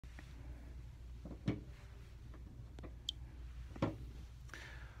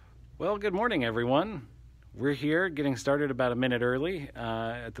Well, good morning, everyone. We're here getting started about a minute early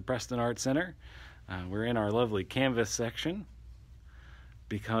at the Preston Art Center. We're in our lovely canvas section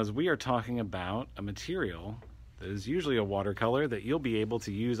because we are talking about a material that is usually a watercolor that you'll be able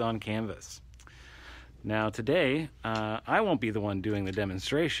to use on canvas. Now today, I won't be the one doing the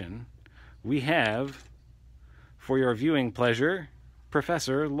demonstration. We have, for your viewing pleasure,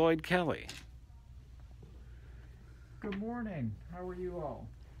 Professor Lloyd Kelly. Good morning. How are you all?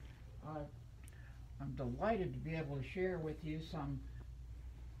 I'm delighted to be able to share with you some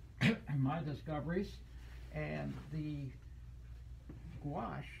of my discoveries, and the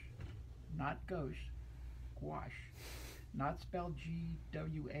gouache, not gouache, gouache, not spelled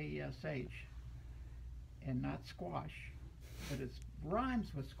G-W-A-S-H, and not squash, but it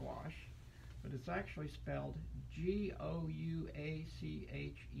rhymes with squash, but it's actually spelled G-O-U-A-C-H-E.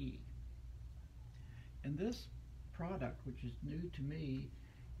 And this product, which is new to me,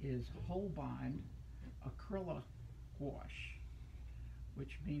 is Holbein Acryla Gouache,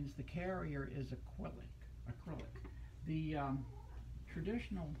 which means the carrier is acrylic. The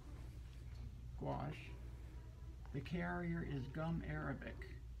traditional gouache, the carrier is gum arabic.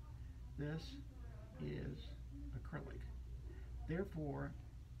 This is acrylic. Therefore,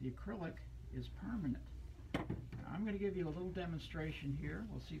 the acrylic is permanent. Now, I'm going to give you a little demonstration here.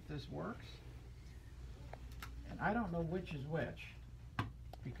 We'll see if this works. And I don't know which is which,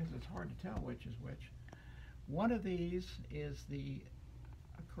 because it's hard to tell which is which. One of these is the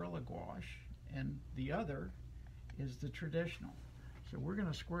Acryla Gouache, and the other is the traditional. So we're going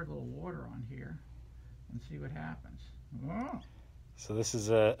to squirt a little water on here and see what happens. Oh. So this is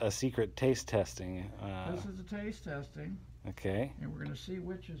a secret taste testing. This is a taste testing. Okay. And we're going to see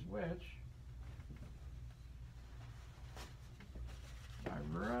which is which by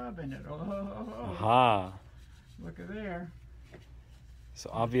rubbing it. Oh. Aha. Look at there. So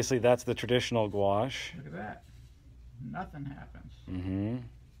obviously that's the traditional gouache. Look at that. Nothing happens. Mm-hmm.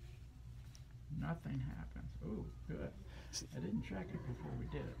 Nothing happens. Ooh, good. I didn't check it before we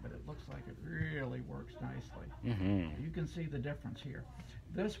did it, but it looks like it really works nicely. Mm-hmm. You can see the difference here.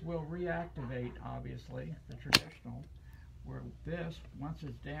 This will reactivate, obviously, the traditional, where this, once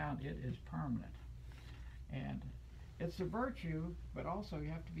it's down, it is permanent. And it's a virtue, but also you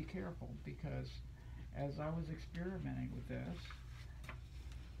have to be careful, because as I was experimenting with this,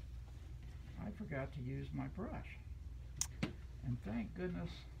 I forgot to use my brush. And thank goodness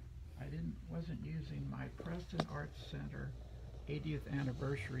I wasn't using my Preston Art Center 80th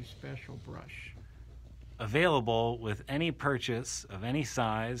anniversary special brush. Available with any purchase of any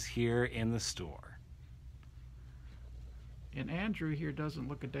size here in the store. And Andrew here doesn't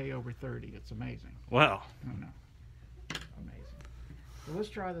look a day over 30. It's amazing. Well. Oh no. Amazing. So let's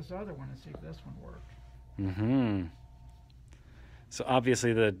try this other one and see if this one works. Mm-hmm. So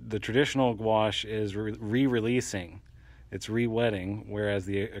obviously the traditional gouache is re-releasing. It's re-wetting, whereas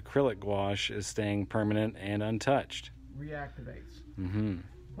the acrylic gouache is staying permanent and untouched. Reactivates. Mm-hmm.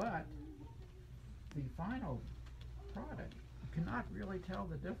 But the final product, you cannot really tell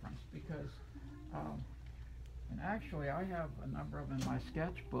the difference, because and actually I have a number of them in my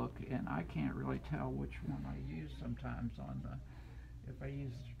sketchbook, and I can't really tell which one I use sometimes on if I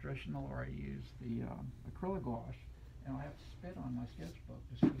use the traditional or I use the acrylic gouache. And I have to spit on my sketchbook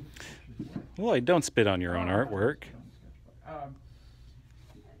to see which is what. Lloyd, don't spit on your own artwork.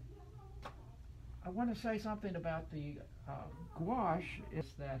 I want to say something about the gouache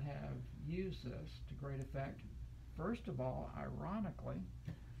that have used this to great effect. First of all, ironically,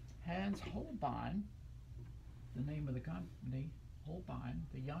 Hans Holbein, the name of the company, Holbein,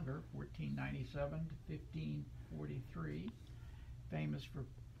 the younger, 1497 to 1543, famous for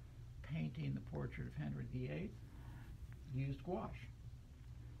painting the portrait of Henry VIII, used gouache.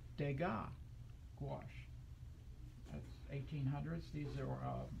 Degas gouache. That's 1800s. These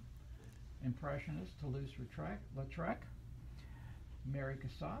are Impressionists, Toulouse-Lautrec, Mary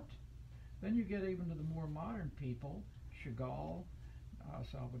Cassatt. Then you get even to the more modern people, Chagall,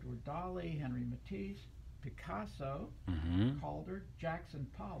 Salvador Dali, Henry Matisse, Picasso, Calder, Jackson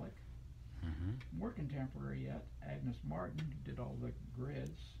Pollock. More contemporary yet, Agnes Martin, who did all the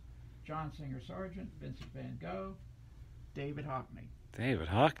grids, John Singer Sargent, Vincent van Gogh, David Hockney. David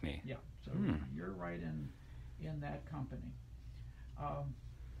Hockney. Yeah, so you're right in that company.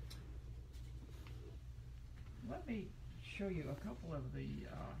 Let me show you a couple of the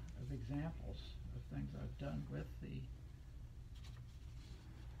of examples of things I've done with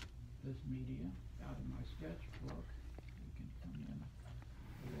this media out of my sketchbook. You can come in a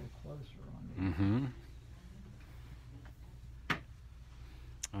little closer on these.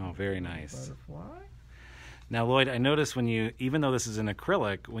 Oh, very nice. Butterfly. Now, Lloyd, I noticed when you, even though this is an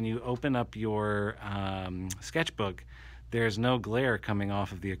acrylic, when you open up your sketchbook, there's no glare coming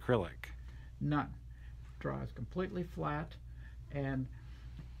off of the acrylic. None. Dries completely flat, and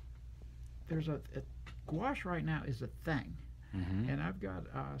there's a gouache right now is a thing. Mm-hmm. And I've got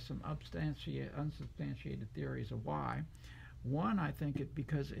some unsubstantiated theories of why. One, I think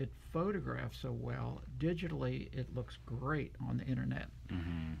because it photographs so well, digitally it looks great on the internet.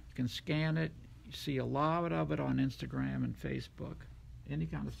 Mm-hmm. You can scan it, you see a lot of it on Instagram and Facebook, any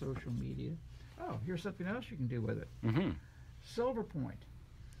kind of social media. Oh, here's something else you can do with it. Mm-hmm. Silver point.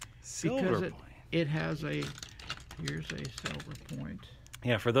 Silver point. It has here's a silver point.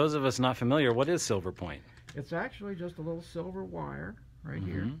 Yeah, for those of us not familiar, what is silver point? It's actually just a little silver wire right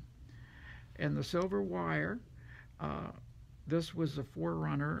here. And the silver wire, this was the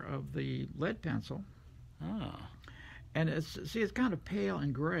forerunner of the lead pencil. Oh. And it's kind of pale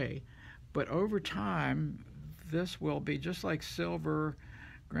and gray, but over time, this will be just like silver,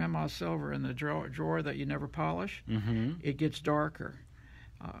 grandma's silver in the drawer that you never polish. Mm-hmm. It gets darker.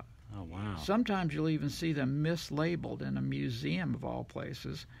 Oh, wow. Sometimes you'll even see them mislabeled in a museum of all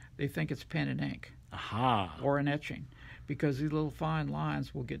places. They think it's pen and ink. Aha. Or an etching, because these little fine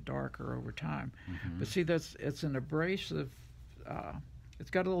lines will get darker over time. Mm-hmm. But see, it's an abrasive. It's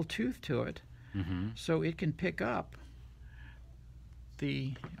got a little tooth to it, Mm-hmm. so it can pick up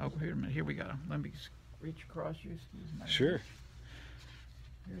the. Oh, here a minute. Here we go. Let me reach across you. Excuse me. Sure.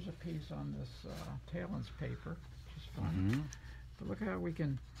 Here's a piece on this Talon's paper, which is fun. Mm-hmm. But look how we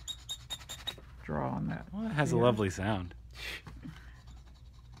can draw on that. Well, it has a lovely sound.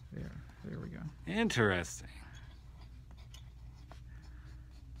 There we go. Interesting.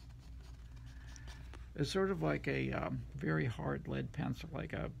 It's sort of like a very hard lead pencil,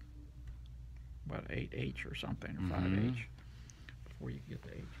 like a 8H or something, or 5H, before you get the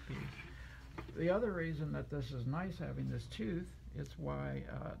HP. The other reason that this is nice having this tooth, it's why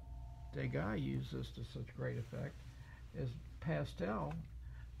Degas used this to such great effect, is pastel,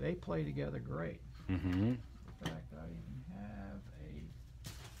 they play together great. Mm-hmm. In fact, I even have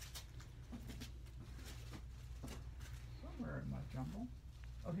somewhere in my jumble.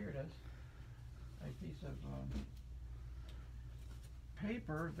 Oh, here it is. A piece of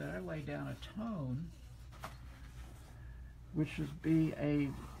paper that I lay down a tone, which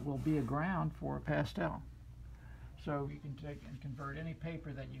will be a ground for a pastel. So you can take and convert any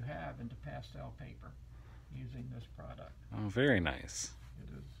paper that you have into pastel paper using this product. Oh, very nice. It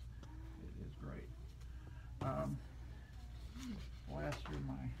is great. Blast through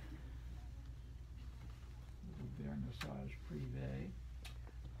my little vernissage privé.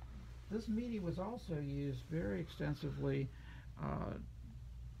 This media was also used very extensively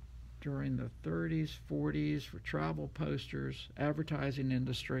during the 30s, 40s for travel posters, advertising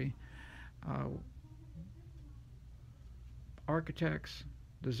industry, architects,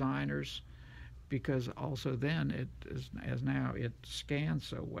 designers, because also then as now it scans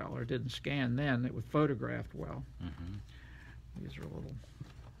so well, or didn't scan then, it was photographed well. Mm-hmm. These are a little,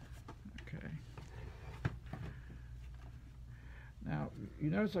 okay. Now,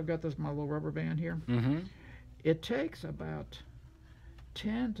 you notice I've got my little rubber band here? Mm-hmm. It takes about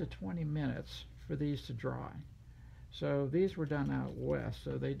 10 to 20 minutes for these to dry. So these were done out west,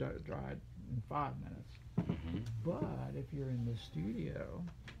 so they dried in 5 minutes. Mm-hmm. But if you're in the studio,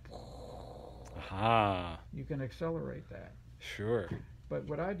 Aha. you can accelerate that. Sure. But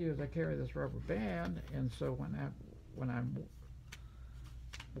what I do is I carry this rubber band, and so when I'm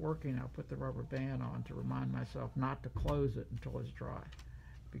working, I'll put the rubber band on to remind myself not to close it until it's dry,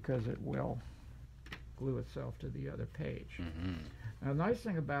 because it will glue itself to the other page. Mm-hmm. Now, the nice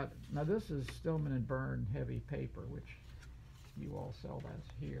thing about, now this is Stillman and Byrne heavy paper, which you all sell that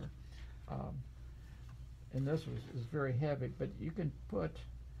here. And this is very heavy, but you can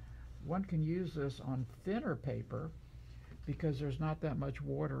one can use this on thinner paper because there's not that much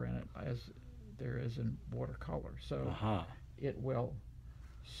water in it as there is in watercolor. So it will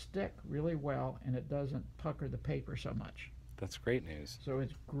stick really well, and it doesn't pucker the paper so much. That's great news. So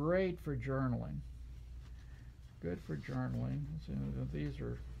it's great for journaling. Good for journaling. So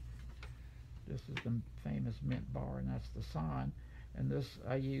this is the famous mint bar, and that's the sign. And this,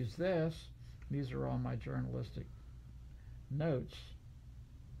 I use this. These are all my journalistic notes,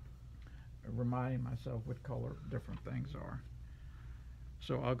 reminding myself what color different things are.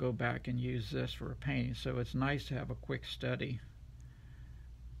 So I'll go back and use this for a painting. So it's nice to have a quick study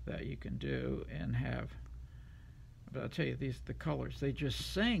that you can do and have. But I'll tell you, the colors, they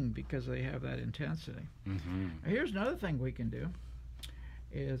just sing because they have that intensity. Mm-hmm. Here's another thing we can do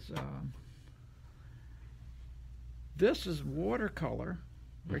is this is watercolor,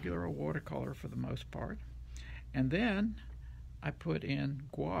 regular watercolor for the most part. And then I put in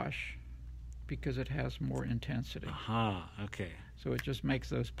gouache because it has more intensity. Aha, okay. So it just makes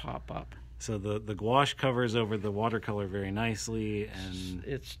those pop up. So the gouache covers over the watercolor very nicely, and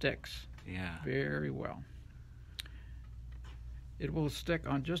it sticks yeah, very well. It will stick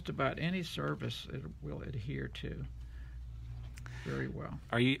on just about any surface it will adhere to very well.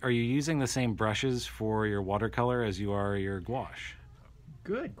 Are you using the same brushes for your watercolor as you are your gouache?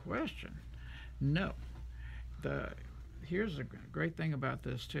 Good question. No. Here's the great thing about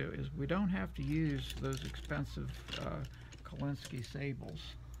this too, is we don't have to use those expensive Kolinsky sables.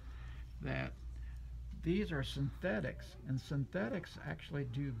 That these are synthetics, and synthetics actually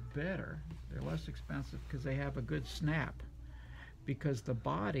do better. They're less expensive because they have a good snap, because the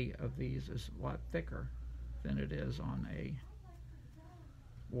body of these is a lot thicker than it is on a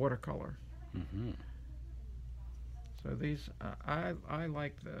watercolor. Mm-hmm. So these, I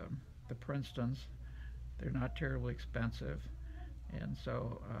like the Princetons. They're not terribly expensive, and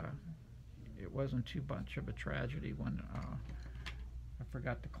so it wasn't too much of a tragedy when I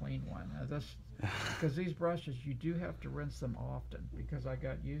forgot to clean one. Because these brushes, you do have to rinse them often, because I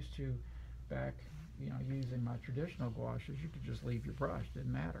got used to back, using my traditional gouaches, you could just leave your brush,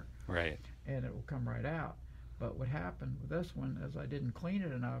 didn't matter. Right. And it will come right out. But what happened with this one is I didn't clean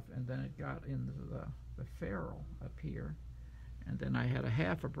it enough, and then it got into the ferrule up here, and then I had a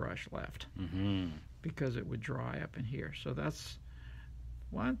half a brush left. Mm-hmm. Because it would dry up in here. So that's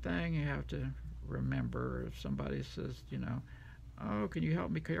one thing you have to remember. If somebody says, oh, can you help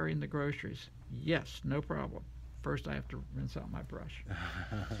me carrying the groceries? Yes, no problem. First I have to rinse out my brush.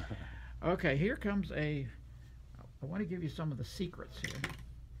 Okay, here comes I want to give you some of the secrets here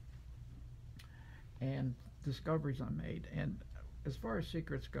and discoveries I made. And as far as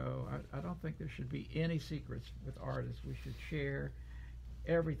secrets go, I don't think there should be any secrets with artists. We should share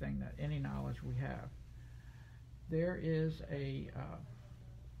everything, any knowledge we have. There is in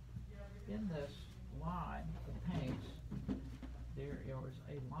this line of paints, there is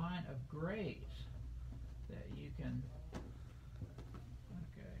a line of grays that you can,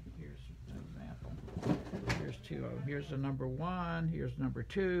 here's an example. Here's two of them. Here's the number 1, here's number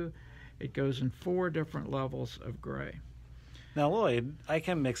 2. It goes in 4 different levels of gray. Now, Lloyd, I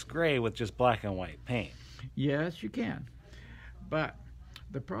can mix gray with just black and white paint. Yes, you can. But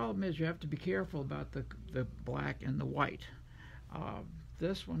the problem is you have to be careful about the black and the white.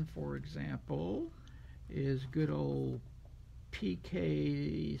 This one, for example, is good old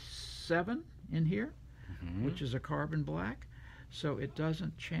PK7 in here, Mm-hmm. which is a carbon black. So it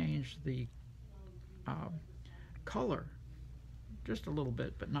doesn't change the color, just a little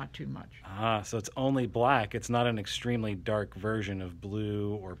bit, but not too much. Ah, so it's only black. It's not an extremely dark version of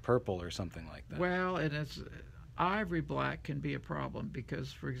blue or purple or something like that. Well, and it's ivory black can be a problem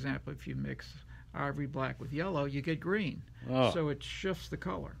because, for example, if you mix ivory black with yellow, you get green. Oh. So it shifts the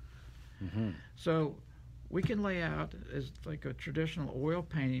color. Mm-hmm. So we can lay out as like a traditional oil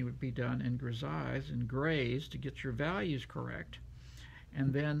painting would be done in grisailles and grays to get your values correct,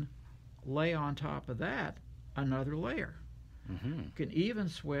 and then lay on top of that another layer. Mm-hmm. You can even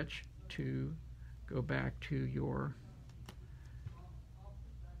switch to go back to your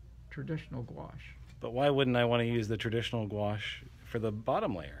traditional gouache. But why wouldn't I want to use the traditional gouache for the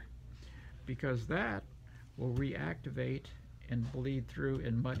bottom layer? Because that will reactivate and bleed through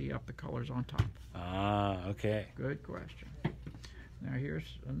and muddy up the colors on top. Ah, okay. Good question. Now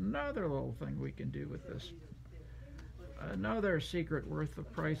here's another little thing we can do with this. Another secret worth the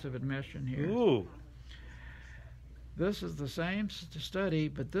price of admission here. Ooh. This is the same study,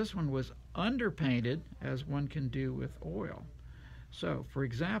 but this one was underpainted as one can do with oil. So, for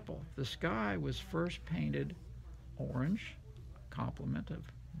example, the sky was first painted orange, complement of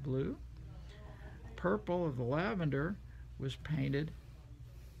blue. Purple of the lavender was painted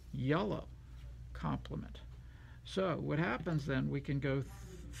yellow, complement. So what happens then, we can go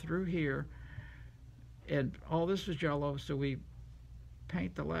through here, and all this is yellow, so we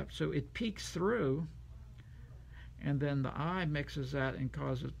paint the left, so it peeks through, and then the eye mixes that and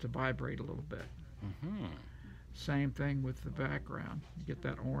causes it to vibrate a little bit. Mm-hmm. Same thing with the background. You get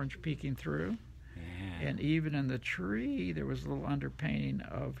that orange peeking through. Yeah. And even in the tree, there was a little underpainting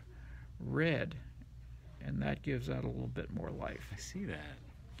of red, and that gives that a little bit more life. I see that.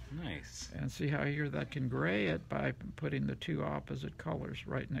 Nice. And see how here that can gray it by putting the two opposite colors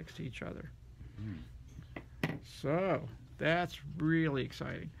right next to each other. Mm-hmm. So that's really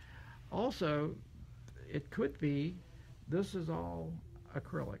exciting. Also, it could be, this is all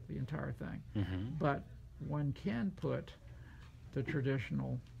acrylic, the entire thing, Mm-hmm. but one can put the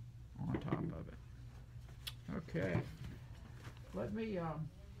traditional on top of it. Okay, let me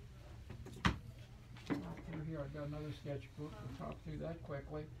Through here, I've got another sketchbook. We'll talk through that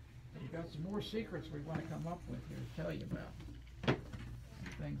quickly. We've got some more secrets we want to come up with here to tell you about.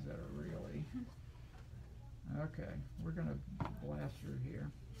 Things that are really... Okay, we're going to blast through here.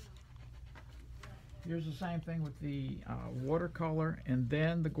 Here's the same thing with the watercolor and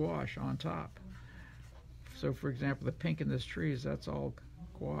then the gouache on top. So, for example, the pink in this trees, that's all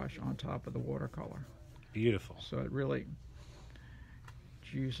gouache on top of the watercolor. Beautiful. So it really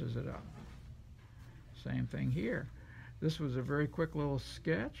juices it up. Same thing here. This was a very quick little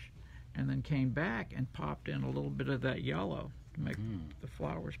sketch, and then came back and popped in a little bit of that yellow to make the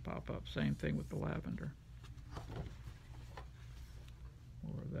flowers pop up. Same thing with the lavender.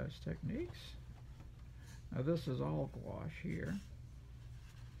 More of those techniques. Now this is all gouache here.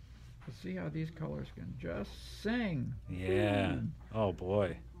 But see how these colors can just sing. Yeah. Oh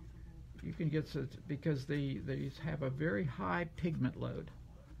boy. You can get because these have a very high pigment load.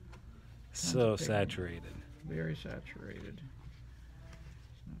 So saturated. Very saturated.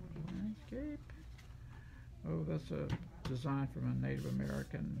 Landscape. Oh, that's a design from a Native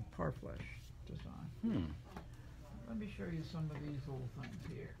American parfleche design. Let me show you some of these little things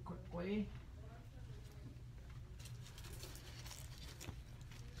here quickly.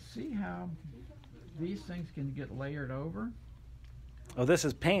 See how these things can get layered over? Oh, this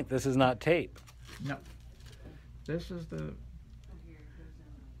is paint. This is not tape. No. This is the...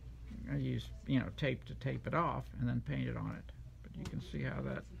 I use, tape to tape it off and then paint it on it. But you can see how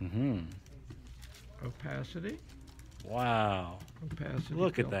that opacity. Wow. Opacity.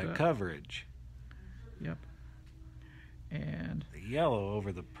 Look at that coverage. Yep. And the yellow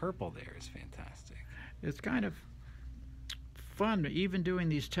over the purple there is fantastic. It's kind of fun, even doing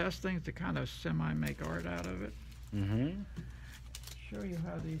these test things, to kind of semi-make art out of it. Show you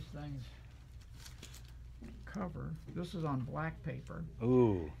how these things cover. This is on black paper.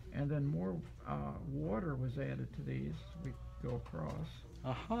 Ooh. And then more water was added to these. We go across.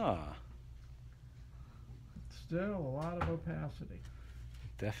 Aha. Still a lot of opacity.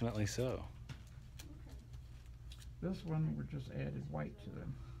 Definitely so. This one, we just added white to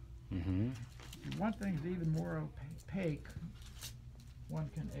them. One thing's even more opaque. One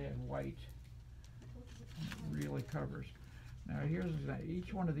can add white. It really covers. Now here's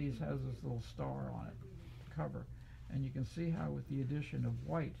each one of these has this little star on it, cover, and you can see how with the addition of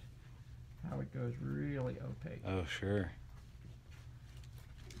white, how it goes really opaque. Oh, sure.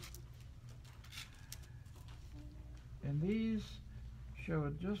 And these show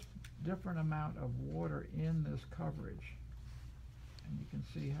a just different amount of water in this coverage, and you can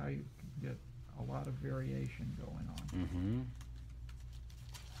see how you can get a lot of variation going on.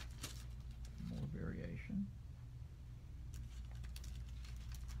 More variation.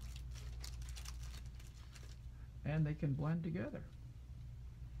 And they can blend together.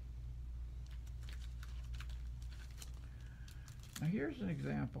 Now here's an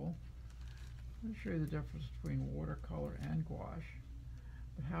example. Let me show you the difference between watercolor and gouache,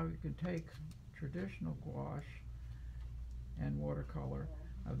 but how you can take traditional gouache and watercolor.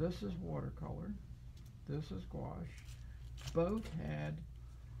 Now this is watercolor, this is gouache. Both had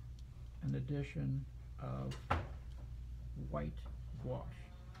an addition of white gouache.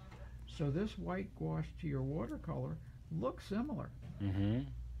 So this white gouache to your watercolor looks similar.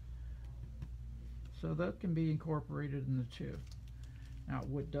 So that can be incorporated in the two. Now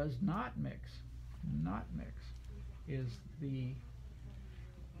what does not mix, is the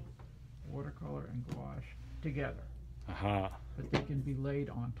watercolor and gouache together. But they can be laid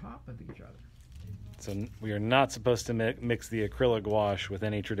on top of each other. So we are not supposed to mix the Acryla Gouache with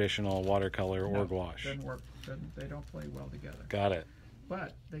any traditional watercolor or gouache. Doesn't work. They don't play well together. Got it.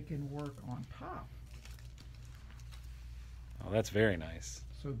 But they can work on top. Oh, that's very nice.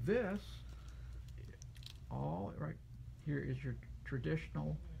 So this, all right here is your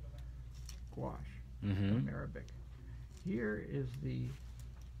traditional gouache from Arabic. Here is the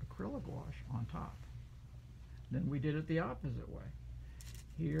Acryla Gouache on top. Then we did it the opposite way.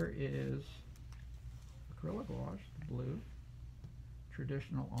 Here is Acryla Gouache, the blue,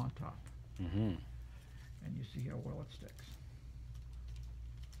 traditional on top. And you see how well it sticks.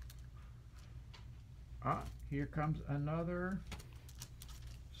 Here comes another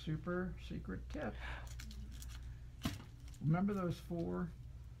super secret tip. Remember those 4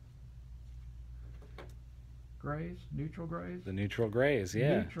 grays, neutral grays? The neutral grays,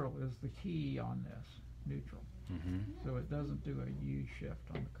 yeah. Neutral is the key on this, neutral. So it doesn't do a huge shift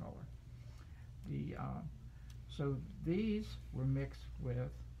on the color. So these were mixed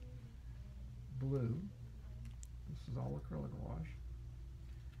with blue. This is all Acrylic gouache.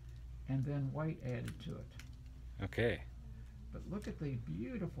 And then white added to it. Okay. But look at the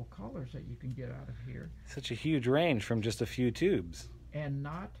beautiful colors that you can get out of here. Such a huge range from just a few tubes. And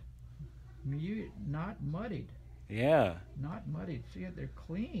not muddied. Yeah. Not muddied. See it? They're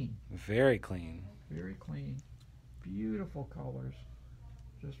clean. Very clean. Very clean. Beautiful colors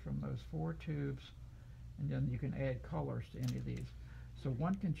just from those 4 tubes. And then you can add colors to any of these. So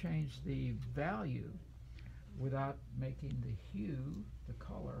one can change the value without making the hue, the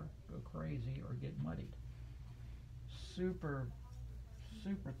color, go crazy or get muddied. Super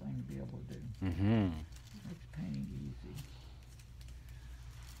thing to be able to do. Mm-hmm. Makes painting easy.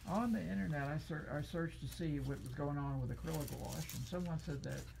 On the internet, I searched to see what was going on with Acryla Gouache, and someone said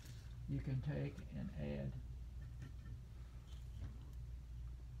that you can take and add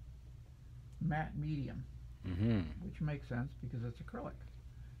matte medium, which makes sense because it's acrylic.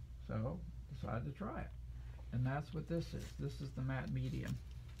 So decided to try it, and that's what this is. This is the matte medium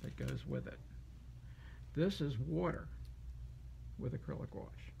that goes with it. This is water with Acryla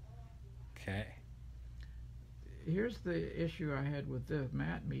Gouache. Okay. Here's the issue I had with the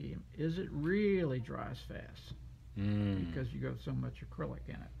matte medium, is it really dries fast because you got so much acrylic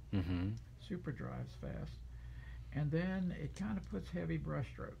in it. Mm-hmm. Super dries fast. And then it kind of puts heavy brush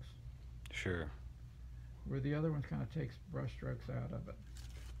strokes. Sure. Where the other one kind of takes brush strokes out of it.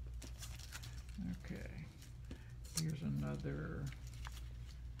 Okay. Here's another,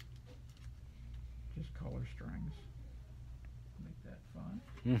 just color strings. Make that fun.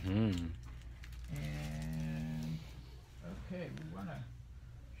 Mm-hmm. And okay, we want to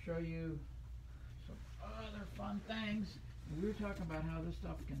show you some other fun things. We were talking about how this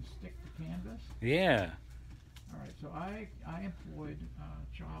stuff can stick to canvas. Yeah. All right, so I employed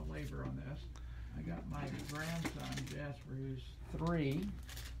child labor on this. I got my grandson Jasper, who's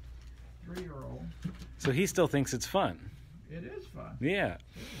 3-year-old. So he still thinks it's fun. It is fun. Yeah.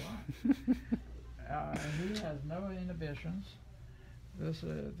 It's fun. He has no inhibitions.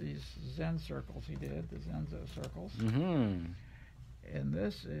 These Zen circles he did, the Zenzo circles. Mm-hmm. And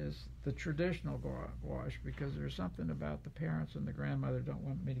this is the traditional gouache because there's something about the parents and the grandmother don't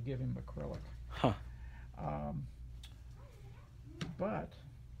want me to give him acrylic. Huh. But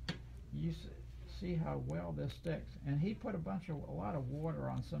you see how well this sticks. And he put a lot of water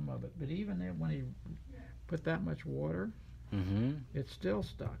on some of it, but even then when he put that much water, it still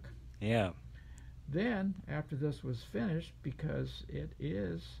stuck. Yeah. Then, after this was finished, because it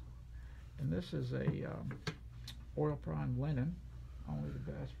is, and this is a oil prime linen, only the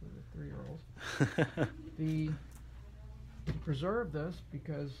best for the 3-year-olds. To preserve this,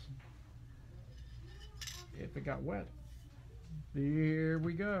 because if it got wet, here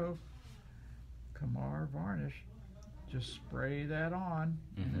we go. Kamar varnish. Just spray that on,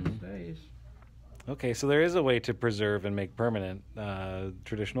 and it stays. Okay, so there is a way to preserve and make permanent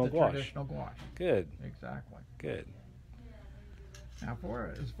traditional gouache. Traditional gouache. Good. Exactly. Good. Now,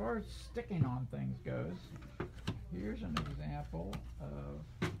 as far as sticking on things goes, here's an example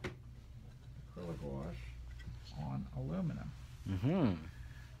of acrylic gouache on aluminum. Mm-hmm.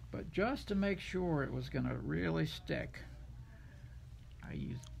 But just to make sure it was going to really stick, I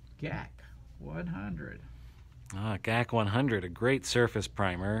used GAC 100. Ah, GAC 100, a great surface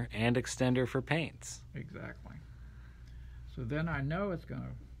primer and extender for paints. Exactly. So then I know it's going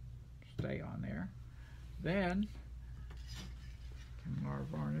to stay on there. Then, Kamar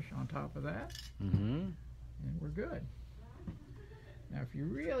varnish on top of that, and we're good. Now, if you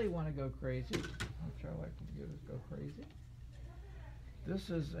really want to go crazy, which I like to do is go crazy, this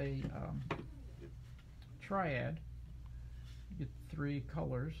is a triad. You get 3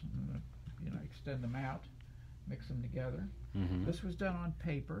 colors, and extend them out. Mix them together. This was done on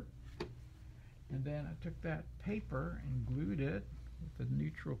paper, and then I took that paper and glued it with a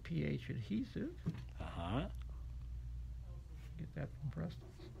neutral pH adhesive. Get that from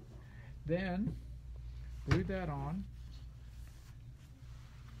Preston's. Then glued that on,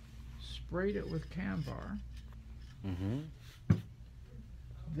 sprayed it with Cambar.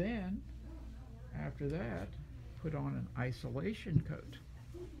 Then, after that, put on an isolation coat,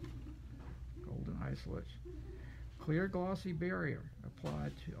 golden isolation. Clear glossy barrier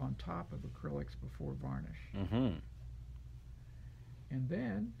applied on top of acrylics before varnish. And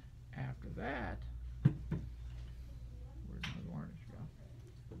then, after that, where's my varnish go?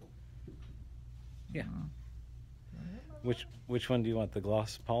 Yeah. Which one do you want, the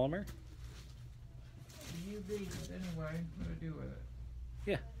gloss polymer? UV, but anyway, what do I do with it?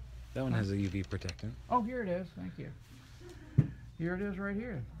 Yeah, that one has a UV protectant. Oh, here it is. Thank you. Here it is right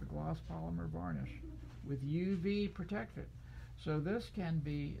here, the gloss polymer varnish with UV protected. So this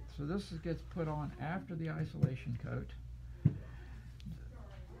gets put on after the isolation coat.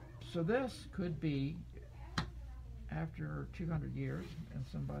 So this could be after 200 years and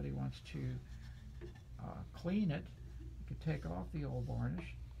somebody wants to clean it, you could take off the old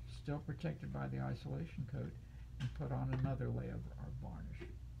varnish, still protected by the isolation coat, and put on another layer of varnish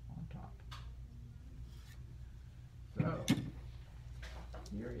on top. So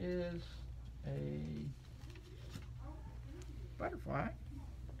here is a butterfly,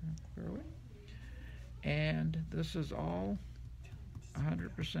 curly, and this is all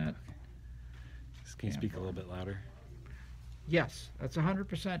 100%. Can you speak a little bit louder? Yes, that's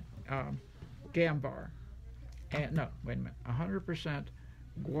 100% Gambar. And no, wait a minute, 100%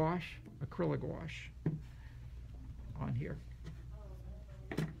 gouache, Acryla gouache on here.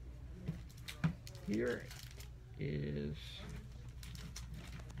 Here is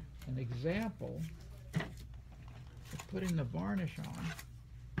an example of putting the varnish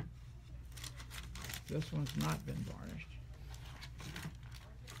on. This one's not been varnished.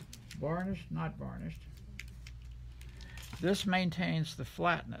 Varnished, not varnished. This maintains the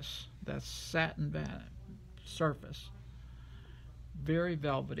flatness, that satin surface. Very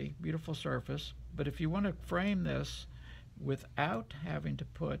velvety, beautiful surface. But if you want to frame this without having to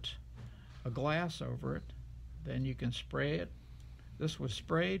put a glass over it, then you can spray it. This was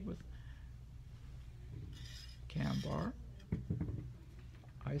sprayed with Gambar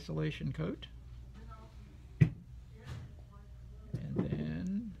isolation coat, and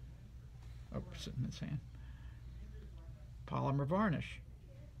then sitting in his hand, polymer varnish.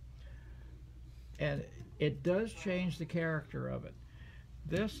 And it does change the character of it.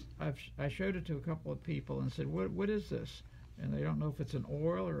 This, I showed it to a couple of people and said, what is this? And they don't know if it's an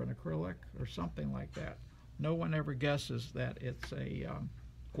oil or an acrylic or something like that. No one ever guesses that it's a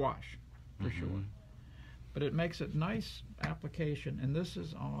gouache, for sure. But it makes a nice application, and this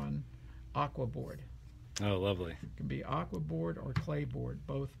is on aqua board. Oh, lovely. It can be aqua board or clay board.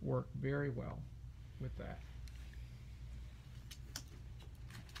 Both work very well with that.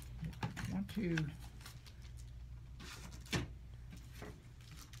 I want to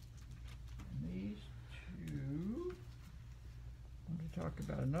these two. I want to talk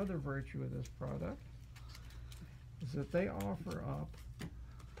about another virtue of this product, is that they offer up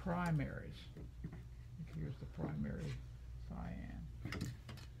primaries. Here's the primary cyan.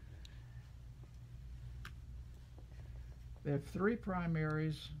 They have 3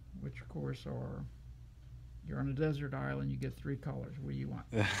 primaries, which of course are, you're on a desert island, you get 3 colors. What do you want?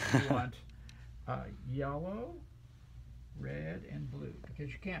 You want yellow, red, and blue,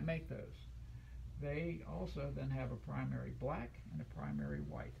 because you can't make those. They also then have a primary black and a primary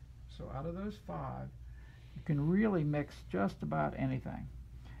white. So out of those 5, you can really mix just about anything.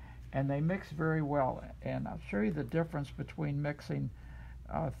 And they mix very well. And I'll show you the difference between mixing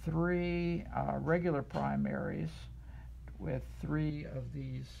 3 regular primaries with 3 of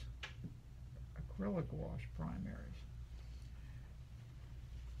these Acryla Gouache primaries.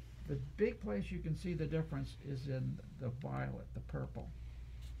 The big place you can see the difference is in the violet, the purple.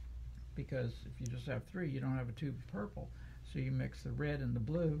 Because if you just have 3, you don't have a tube of purple. So you mix the red and the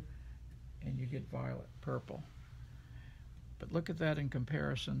blue, and you get violet purple. But look at that in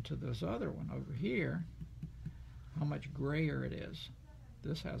comparison to this other one over here, how much grayer it is.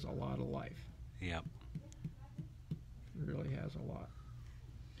 This has a lot of life. Yep. It really has a lot.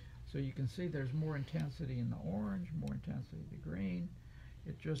 So you can see there's more intensity in the orange, more intensity in the green.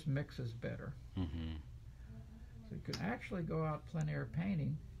 It just mixes better. So you can actually go out plein air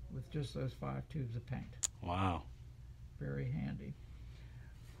painting with just those 5 tubes of paint. Wow. Very handy.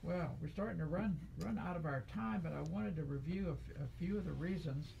 Well, we're starting to run out of our time, but I wanted to review a few of the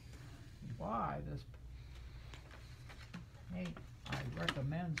reasons why this paint I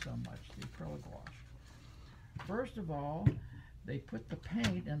recommend so much, the Acryla Gouache. First of all, they put the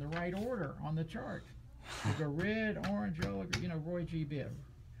paint in the right order on the chart. There's a red, orange, yellow, you know, Roy G. Biv.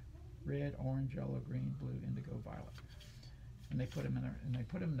 Red, orange, yellow, green, blue, indigo, violet. And they put them in there, and they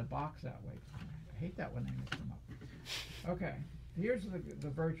put them in the box that way. I hate that when they mix them up. Okay. Here's the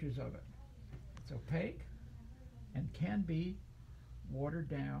virtues of it. It's opaque and can be watered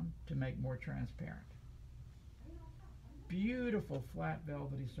down to make more transparent. Beautiful flat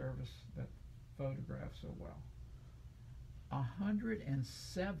velvety surface that photographs so well.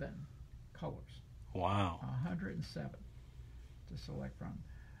 107 colors. Wow. 107 to select from.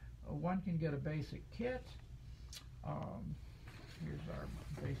 One can get a basic kit. Here's our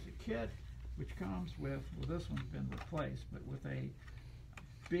basic kit, which comes with, well, this one's been replaced, but with a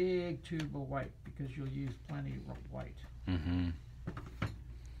big tube of white, because you'll use plenty of white. And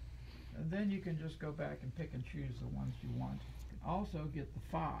then you can just go back and pick and choose the ones you want. You can also get the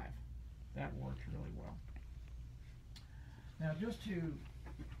 5. That works really well. Now, just to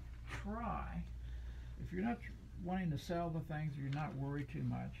try, if you're not wanting to sell the things, or you're not worried too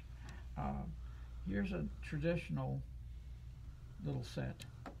much, here's a traditional little set,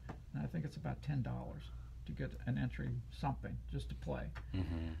 and I think it's about $10 to get an entry something just to play.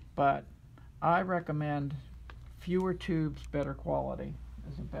 But I recommend fewer tubes, better quality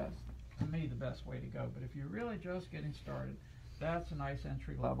is the best, to me, the best way to go. But if you're really just getting started, that's a nice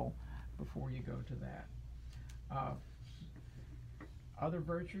entry level before you go to that. Other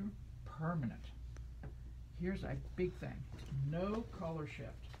virtue, permanent. Here's a big thing: no color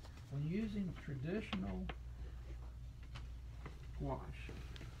shift. When using traditional gouache,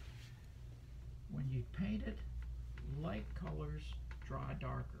 when you paint it, light colors dry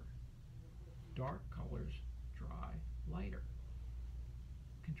darker, dark colors dry lighter.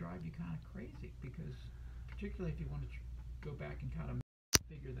 It can drive you kind of crazy, because particularly if you want to go back and kind of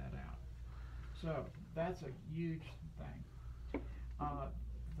figure that out. So that's a huge thing.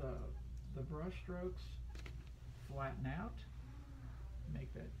 The brush strokes flatten out,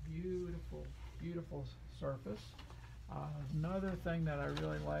 make that beautiful, beautiful surface. Another thing that I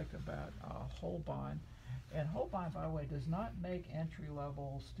really like about Holbein, and Holbein, by the way, does not make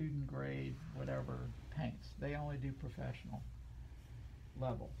entry-level, student grade, whatever paints. They only do professional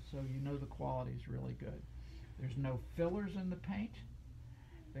level, so you know the quality is really good. There's no fillers in the paint.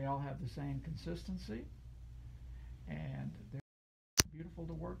 They all have the same consistency, and they're beautiful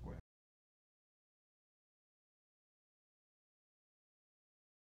to work with.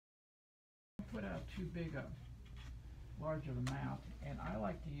 Put out too big a large of amount, and I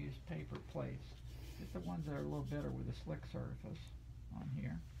like to use paper plates. Get the ones that are a little better with a slick surface on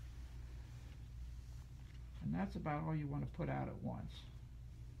here. And that's about all you want to put out at once.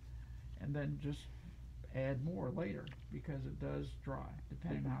 And then just add more later, because it does dry,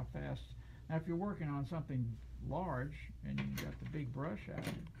 depending on how fast. Now if you're working on something large and you got the big brush out,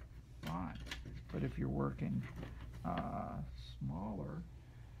 fine. But if you're working smaller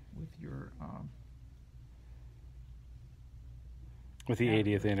with your with the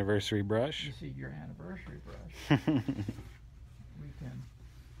 80th anniversary brush. You see, your anniversary brush. we can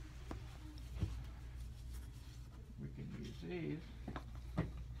use these.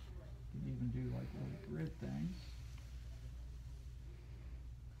 You can even do like little grid things.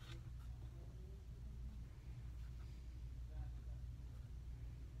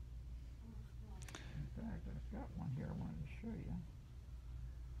 In fact, I've got one here I wanted to show you.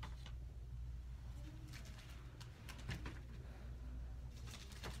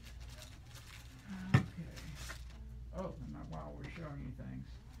 While we're showing you things,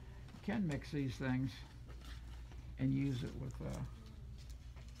 you can mix these things and use it with a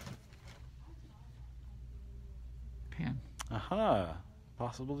pen. Aha!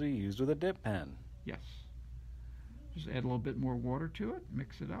 Possible to be used with a dip pen. Yes. Just add a little bit more water to it,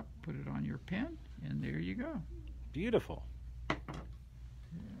 mix it up, put it on your pen, and there you go. Beautiful. Yeah.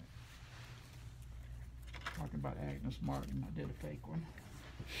 Talking about Agnes Martin, I did a fake one.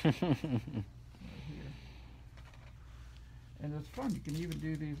 Right here. And it's fun. You can even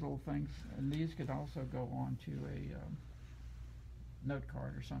do these little things, and these could also go on to a note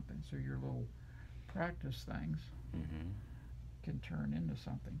card or something. So your little practice things can turn into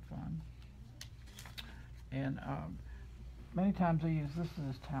something fun. And many times I use this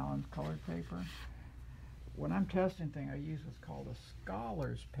as Talon's colored paper. When I'm testing things, I use what's called a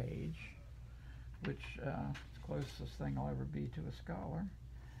scholar's page, which is the closest thing I'll ever be to a scholar.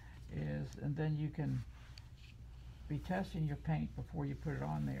 And then you can be testing your paint before you put it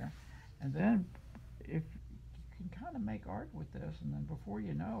on there, and then if you can kind of make art with this, and then before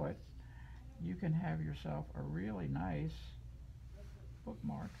you know it, you can have yourself a really nice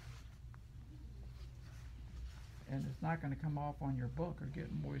bookmark, and it's not going to come off on your book or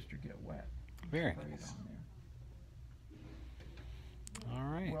get moist or get wet. Very Spray it nice. on there. All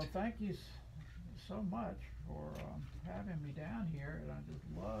right. Well, thank you so much for having me down here, and I just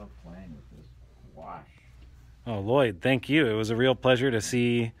love playing with this gouache. Oh, Lloyd, thank you. It was a real pleasure to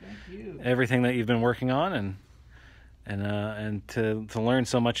see everything that you've been working on, and to learn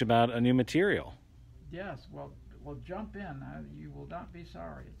so much about a new material. Yes, well, jump in. You will not be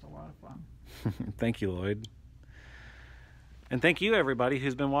sorry. It's a lot of fun. Thank you, Lloyd. And thank you, everybody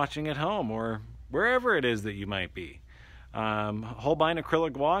who's been watching at home or wherever it is that you might be. Holbein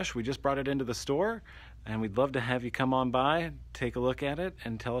Acryla Gouache, we just brought it into the store, and we'd love to have you come on by, take a look at it,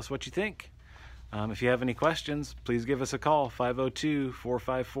 and tell us what you think. If you have any questions, please give us a call,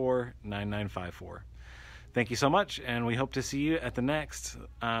 502-454-9954. Thank you so much, and we hope to see you at the next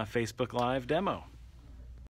Facebook Live demo.